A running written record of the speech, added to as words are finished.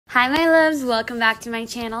Hi my loves, welcome back to my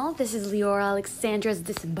channel. This is Leeor Alexandra's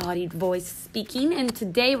disembodied voice speaking, and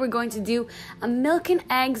today we're going to do a milk and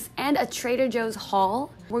eggs and a Trader Joe's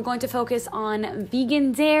haul. We're going to focus on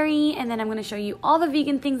vegan dairy, and then I'm going to show you all the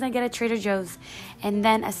vegan things I get at Trader Joe's, and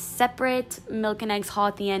then a separate milk and eggs haul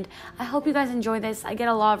at the end. I hope you guys enjoy this. I get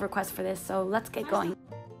a lot of requests for this, so let's get going.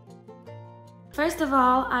 First of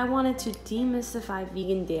all, I wanted to demystify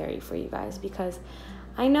vegan dairy for you guys because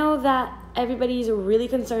I know that everybody's really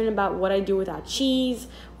concerned about what I do without cheese,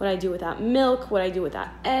 what I do without milk, what I do without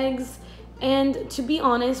eggs. And to be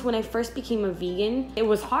honest, when I first became a vegan, it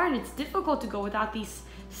was hard. It's difficult to go without these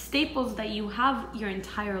staples that you have your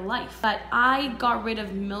entire life. But I got rid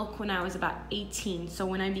of milk when I was about 18. So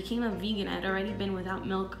when I became a vegan, I'd already been without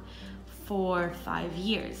milk for 5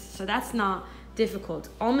 years. So that's not difficult.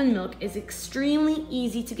 Almond milk is extremely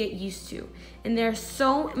easy to get used to, and there are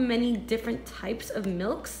so many different types of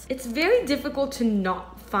milks. It's very difficult to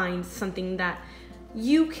not find something that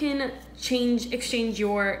you can exchange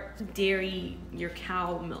your dairy, your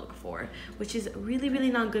cow milk for, which is really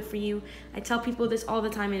not good for you. I tell people this all the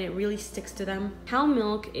time and it really sticks to them. Cow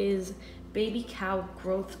milk is baby cow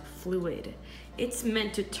growth fluid. It's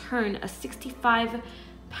meant to turn a 65-pound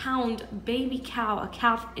baby cow, a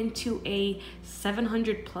calf, into a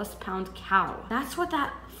 700+ pound cow. That's what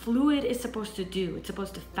that fluid is supposed to do. It's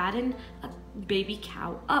supposed to fatten a baby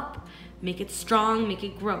cow up, make it strong, make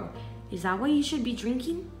it grow. Is that what you should be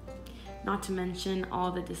drinking? Not to mention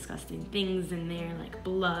all the disgusting things in there like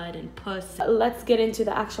blood and puss. Let's get into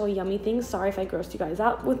the actual yummy things. Sorry if I grossed you guys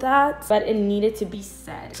out with that, but it needed to be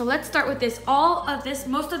said. So let's start with this.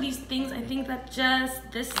 Most of these things, I think that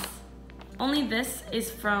only this is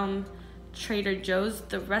from Trader Joe's.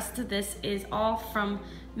 The rest of this is all from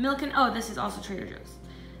milk and, oh, this is also Trader Joe's.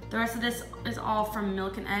 The rest of this is all from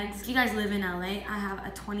milk and eggs. If you guys live in LA, I have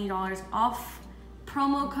a $20 off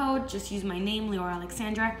promo code. Just use my name, Leeor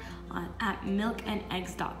Alexandra, at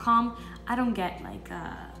milkandeggs.com. I don't get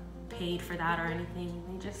paid for that or anything.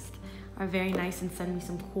 They just are very nice and send me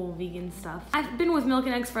some cool vegan stuff. I've been with milk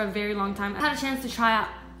and eggs for a very long time. I've had a chance to try out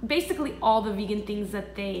basically all the vegan things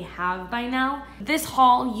that they have by now. This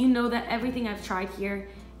haul, you know that everything I've tried here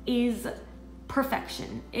is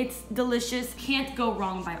perfection. It's delicious. Can't go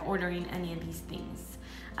wrong by ordering any of these things.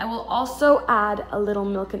 I will also add a little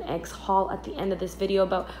milk and eggs haul at the end of this video,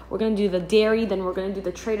 but we're gonna do the dairy, then we're gonna do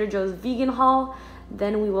the Trader Joe's vegan haul,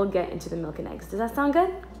 then we will get into the milk and eggs. Does that sound good?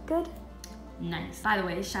 Good? Nice. By the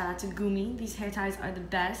way, shout out to Gumi. These hair ties are the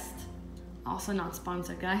best. Also not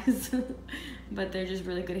sponsored, guys, but they're just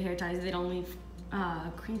really good hair ties. They don't leave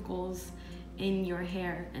crinkles in your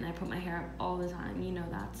hair, and I put my hair up all the time, you know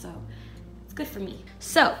that, so it's good for me.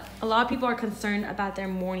 So a lot of people are concerned about their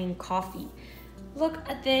morning coffee. Look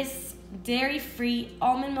at this dairy-free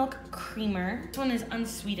almond milk creamer. This one is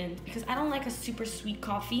unsweetened because I don't like a super sweet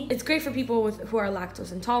coffee. It's great for people who are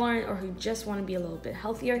lactose intolerant or who just want to be a little bit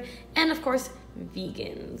healthier, and of course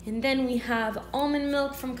vegans. And then we have almond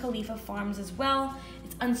milk from Khalifa Farms as well.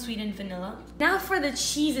 It's unsweetened vanilla. Now for the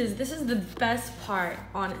cheeses, this is the best part,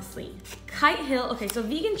 honestly. Kite Hill. Okay, so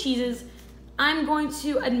vegan cheeses, I'm going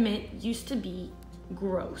to admit, used to be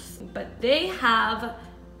gross, but they have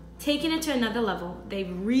taken it to another level. They've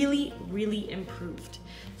really improved.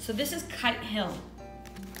 So this is Kite Hill.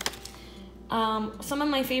 Some of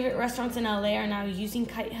my favorite restaurants in LA are now using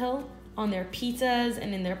Kite Hill on their pizzas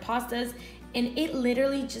and in their pastas, and it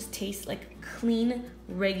literally just tastes like clean,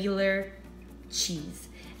 regular cheese.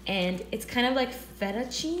 And it's kind of like feta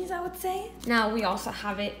cheese, I would say. Now we also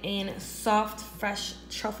have it in soft, fresh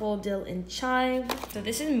truffle, dill, and chive. So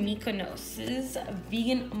this is Mykonos's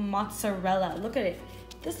vegan mozzarella. Look at it.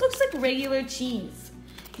 This looks like regular cheese.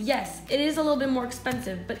 Yes, it is a little bit more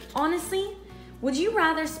expensive, but honestly, would you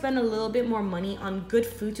rather spend a little bit more money on good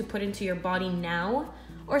food to put into your body now,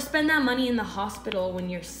 or spend that money in the hospital when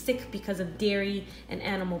you're sick because of dairy and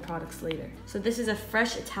animal products later? So this is a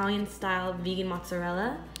fresh Italian style vegan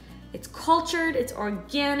mozzarella. It's cultured, it's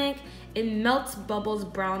organic, it melts, bubbles,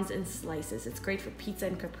 browns, and slices. It's great for pizza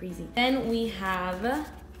and caprese. Then we have the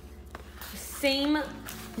same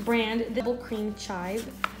brand, the double cream chive.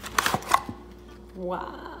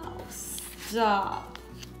 Wow, stop.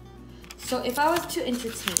 So if I was to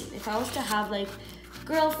entertain, if I was to have like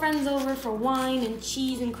girlfriends over for wine and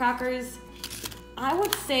cheese and crackers, I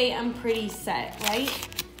would say I'm pretty set, right?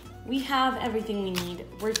 We have everything we need.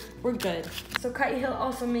 We're good. So Kite Hill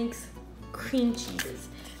also makes cream cheeses.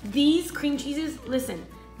 These cream cheeses, listen,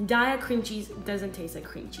 Diet cream cheese doesn't taste like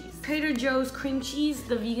cream cheese. Trader Joe's cream cheese,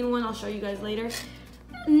 the vegan one, I'll show you guys later.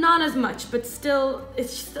 Not as much, but still,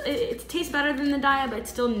 it tastes better than the Diet, but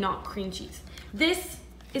it's still not cream cheese. This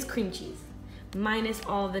is cream cheese. minus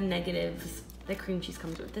all the negatives that cream cheese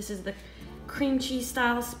comes with. This is the cream cheese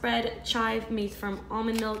style spread chive made from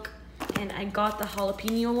almond milk, and I got the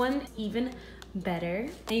jalapeno one, even better.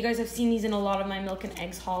 And you guys have seen these in a lot of my milk and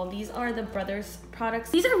eggs haul. These are the Brothers products.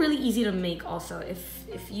 These are really easy to make also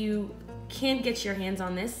if you can't get your hands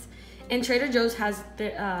on this. And Trader Joe's has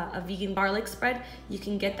a vegan garlic spread. You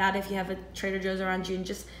can get that if you have a Trader Joe's around you and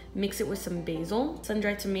just mix it with some basil.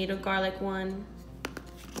 Sun-dried tomato garlic one.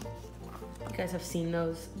 You guys have seen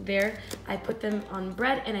those there. I put them on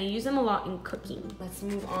bread and I use them a lot in cooking. Let's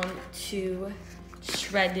move on to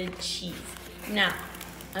shredded cheese. Now,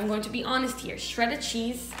 I'm going to be honest here. Shredded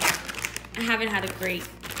cheese, I haven't had a great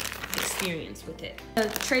experience with it. The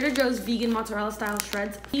Trader Joe's vegan mozzarella style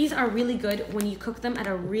shreds, these are really good when you cook them at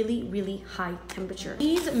a really, really high temperature.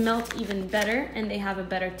 These melt even better and they have a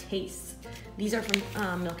better taste. These are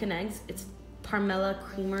from Milk and Eggs. It's Parmella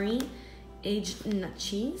Creamery aged nut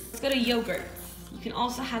cheese. Let's go to yogurts. You can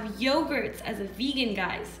also have yogurts as a vegan,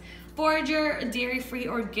 guys. Forager dairy-free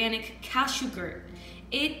organic cashew gurt.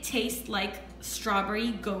 It tastes like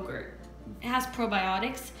strawberry go-gurt. It has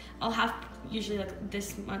probiotics. I'll have usually like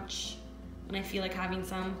this much when I feel like having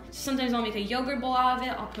some. Sometimes I'll make a yogurt bowl out of it.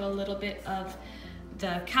 I'll put a little bit of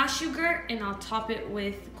the cashew gurt and I'll top it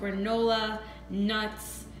with granola,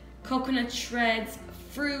 nuts, coconut shreds,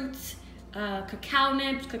 fruits, cacao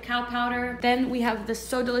nibs, cacao powder. Then we have the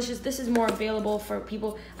So Delicious. This is more available for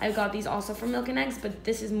people. I got these also from Milk and Eggs, but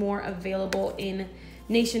this is more available in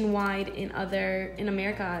nationwide in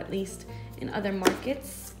America, at least in other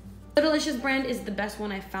markets. The Delicious brand is the best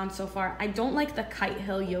one I've found so far. I don't like the Kite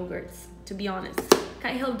Hill yogurts, to be honest.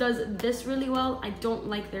 Kite Hill does this really well. I don't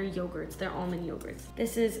like their yogurts, their almond yogurts.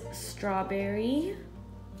 This is strawberry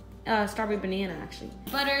banana, actually.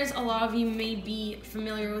 Butters, a lot of you may be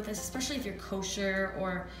familiar with this, especially if you're kosher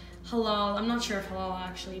or halal. I'm not sure if halal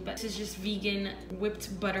actually, but this is just vegan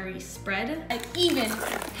whipped buttery spread. I even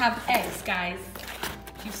have eggs, guys.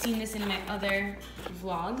 You've seen this in my other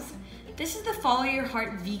vlogs. This is the Follow Your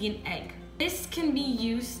Heart vegan egg. This can be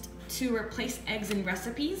used to replace eggs in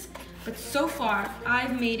recipes, but so far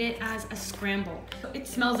I've made it as a scramble. It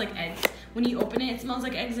smells like eggs. When you open it, it smells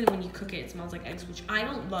like eggs, and when you cook it, it smells like eggs, which I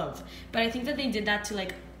don't love. But I think that they did that to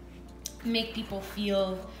like make people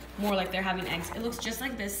feel more like they're having eggs. It looks just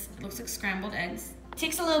like this. It looks like scrambled eggs. It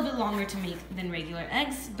takes a little bit longer to make than regular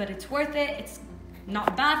eggs, but it's worth it. It's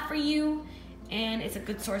not bad for you, and it's a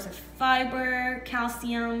good source of fiber,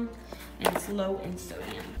 calcium, and it's low in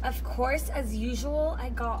sodium. Of course, as usual, I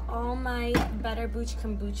got all my Better Booch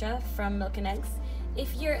kombucha from Milk and Eggs.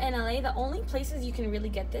 If you're in LA, the only places you can really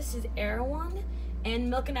get this is Erewhon and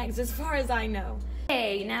Milk and Eggs, as far as I know.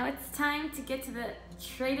 Okay, now it's time to get to the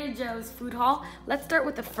Trader Joe's food haul. Let's start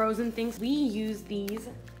with the frozen things. We use these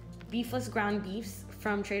beefless ground beefs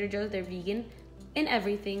from Trader Joe's. They're vegan in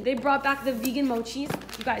everything. They brought back the vegan mochis.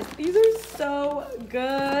 You guys, these are so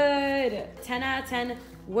good. 10 out of 10,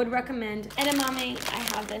 would recommend. Edamame,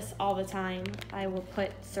 I have this all the time. I will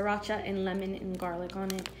put sriracha and lemon and garlic on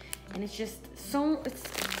it. And it's just it's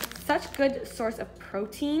such good source of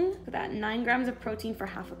protein. Look at that, 9 grams of protein for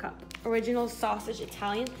half a cup. Original sausage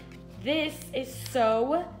Italian. This is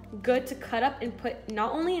so good to cut up and put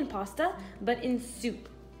not only in pasta, but in soup.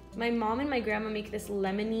 My mom and my grandma make this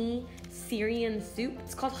lemony Syrian soup.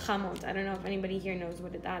 It's called chamont. I don't know if anybody here knows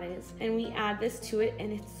what that is. And we add this to it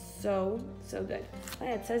and it's so good. Oh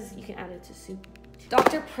yeah, it says you can add it to soup.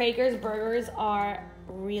 Dr. Prager's burgers are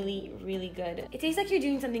really, really good. It tastes like you're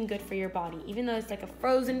doing something good for your body, even though it's like a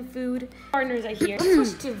frozen food. Partners, I hear.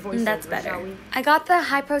 Switch to voiceover, that's better. Shall we? I got the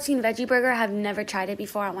high protein veggie burger. I have never tried it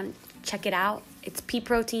before. I want to check it out. It's pea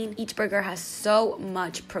protein. Each burger has so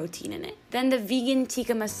much protein in it. Then the vegan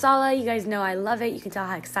tikka masala. You guys know I love it. You can tell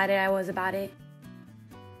how excited I was about it.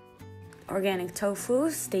 Organic tofu,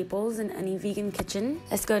 staples in any vegan kitchen.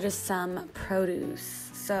 Let's go to some produce.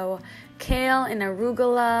 So kale and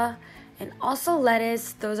arugula, and also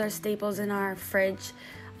lettuce. Those are staples in our fridge.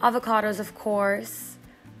 Avocados, of course.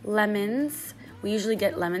 Lemons. We usually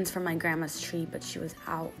get lemons from my grandma's tree, but she was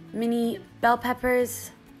out. Mini bell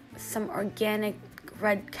peppers. Some organic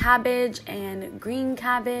red cabbage and green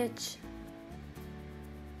cabbage.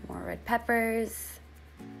 More red peppers.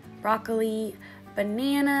 Broccoli.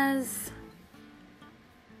 Bananas.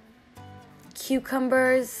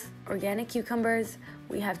 Cucumbers. Organic cucumbers.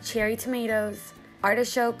 We have cherry tomatoes,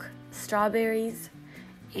 artichoke, strawberries,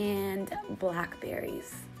 and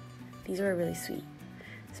blackberries. These were really sweet.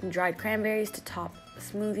 Some dried cranberries to top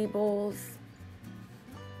smoothie bowls.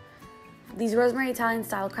 These rosemary Italian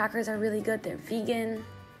style crackers are really good. They're vegan.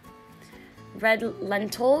 Red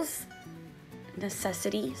lentils,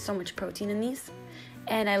 necessity, so much protein in these.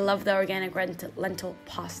 And I love the organic lentil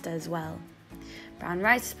pasta as well. Brown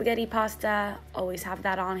rice spaghetti pasta, always have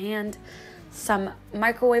that on hand. Some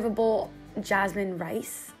microwavable jasmine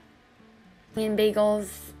rice. And bagels.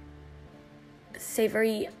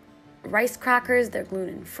 Savory rice crackers, they're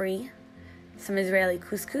gluten-free. Some Israeli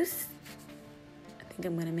couscous. I think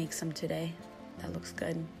I'm gonna make some today. That looks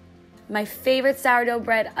good. My favorite sourdough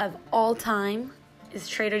bread of all time is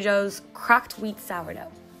Trader Joe's cracked wheat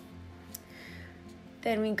sourdough.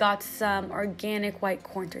 Then we got some organic white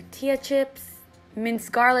corn tortilla chips.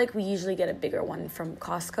 Minced garlic, we usually get a bigger one from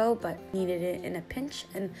Costco, but needed it in a pinch.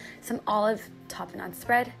 And some olive tapenade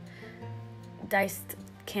spread. Diced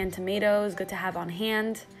canned tomatoes, good to have on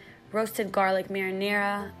hand. Roasted garlic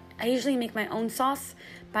marinara. I usually make my own sauce,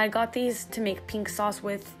 but I got these to make pink sauce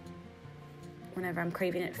with whenever I'm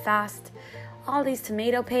craving it fast. All these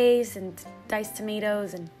tomato paste and diced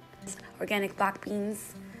tomatoes and organic black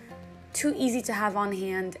beans. Too easy to have on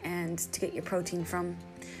hand and to get your protein from.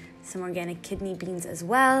 Some organic kidney beans as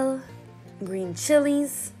well. Green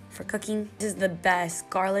chilies for cooking. This is the best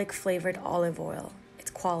garlic flavored olive oil.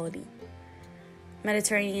 It's quality.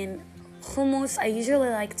 Mediterranean hummus. I usually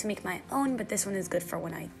like to make my own, but this one is good for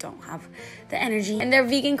when I don't have the energy. And their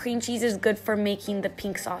vegan cream cheese is good for making the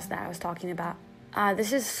pink sauce that I was talking about.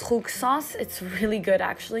 This is chruk sauce. It's really good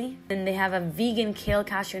actually. And they have a vegan kale,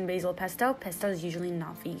 cashew, and basil pesto. Pesto is usually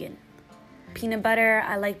not vegan. Peanut butter.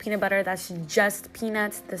 I like peanut butter that's just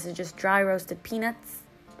peanuts. This is just dry roasted peanuts.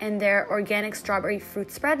 And their organic strawberry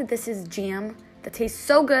fruit spread. This is jam that tastes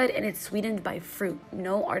so good, and it's sweetened by fruit.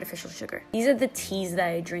 No artificial sugar. These are the teas that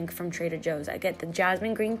I drink from Trader Joe's. I get the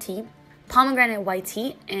jasmine green tea, pomegranate white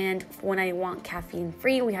tea, and when I want caffeine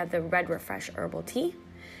free, we have the red refresh herbal tea.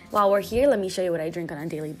 While we're here, let me show you what I drink on a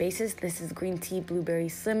daily basis. This is green tea blueberry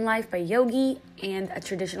slim life by Yogi and a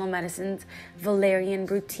traditional medicines valerian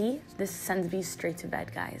root tea. This sends me straight to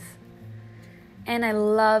bed, guys. And I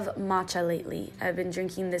love matcha lately. I've been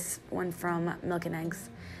drinking this one from Milk and Eggs.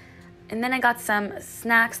 And then I got some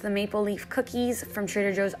snacks. The maple leaf cookies from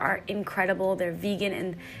Trader Joe's are incredible. They're vegan,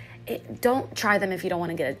 and don't try them if you don't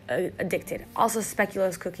want to get addicted. Also,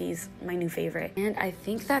 speculoos cookies, my new favorite. And I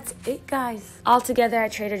think that's it, guys. Altogether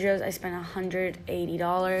at Trader Joe's, I spent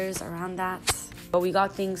 $180, around that. But we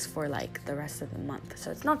got things for like the rest of the month,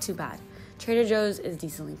 so it's not too bad. Trader Joe's is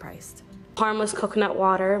decently priced. Harmless coconut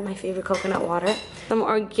water, my favorite coconut water. Some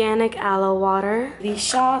organic aloe water. These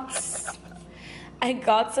shots. I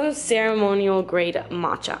got some ceremonial grade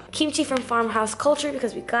matcha. Kimchi from Farmhouse Culture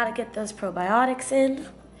because we gotta get those probiotics in.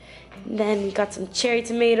 And then we got some cherry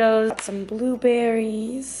tomatoes, some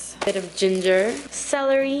blueberries, a bit of ginger,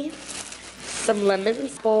 celery, some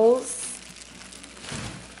lemons, bowls,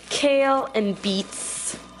 kale and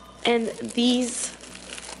beets, and these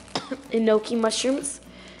enoki mushrooms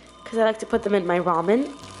because I like to put them in my ramen.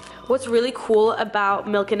 What's really cool about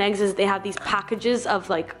Milk and Eggs is they have these packages of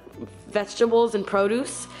like vegetables and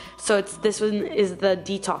produce. So this one is the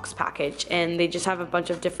detox package, and they just have a bunch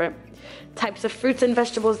of different types of fruits and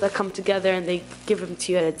vegetables that come together, and they give them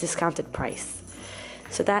to you at a discounted price.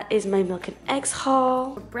 So that is my Milk and Eggs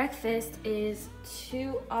haul. For breakfast is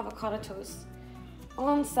 2 avocado toasts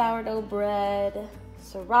on sourdough bread,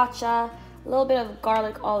 sriracha, a little bit of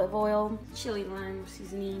garlic olive oil, chili lime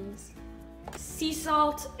seasonings, sea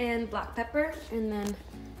salt and black pepper. And then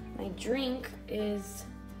my drink is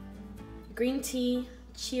green tea,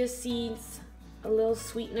 chia seeds, a little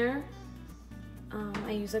sweetener.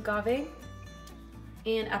 I use agave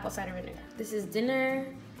and apple cider vinegar. This is dinner,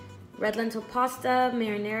 red lentil pasta,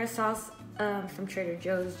 marinara sauce from Trader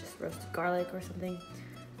Joe's, just roasted garlic or something.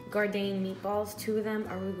 Gardein meatballs, 2 of them,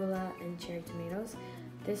 arugula and cherry tomatoes.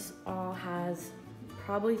 This all has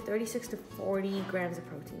probably 36 to 40 grams of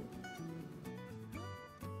protein.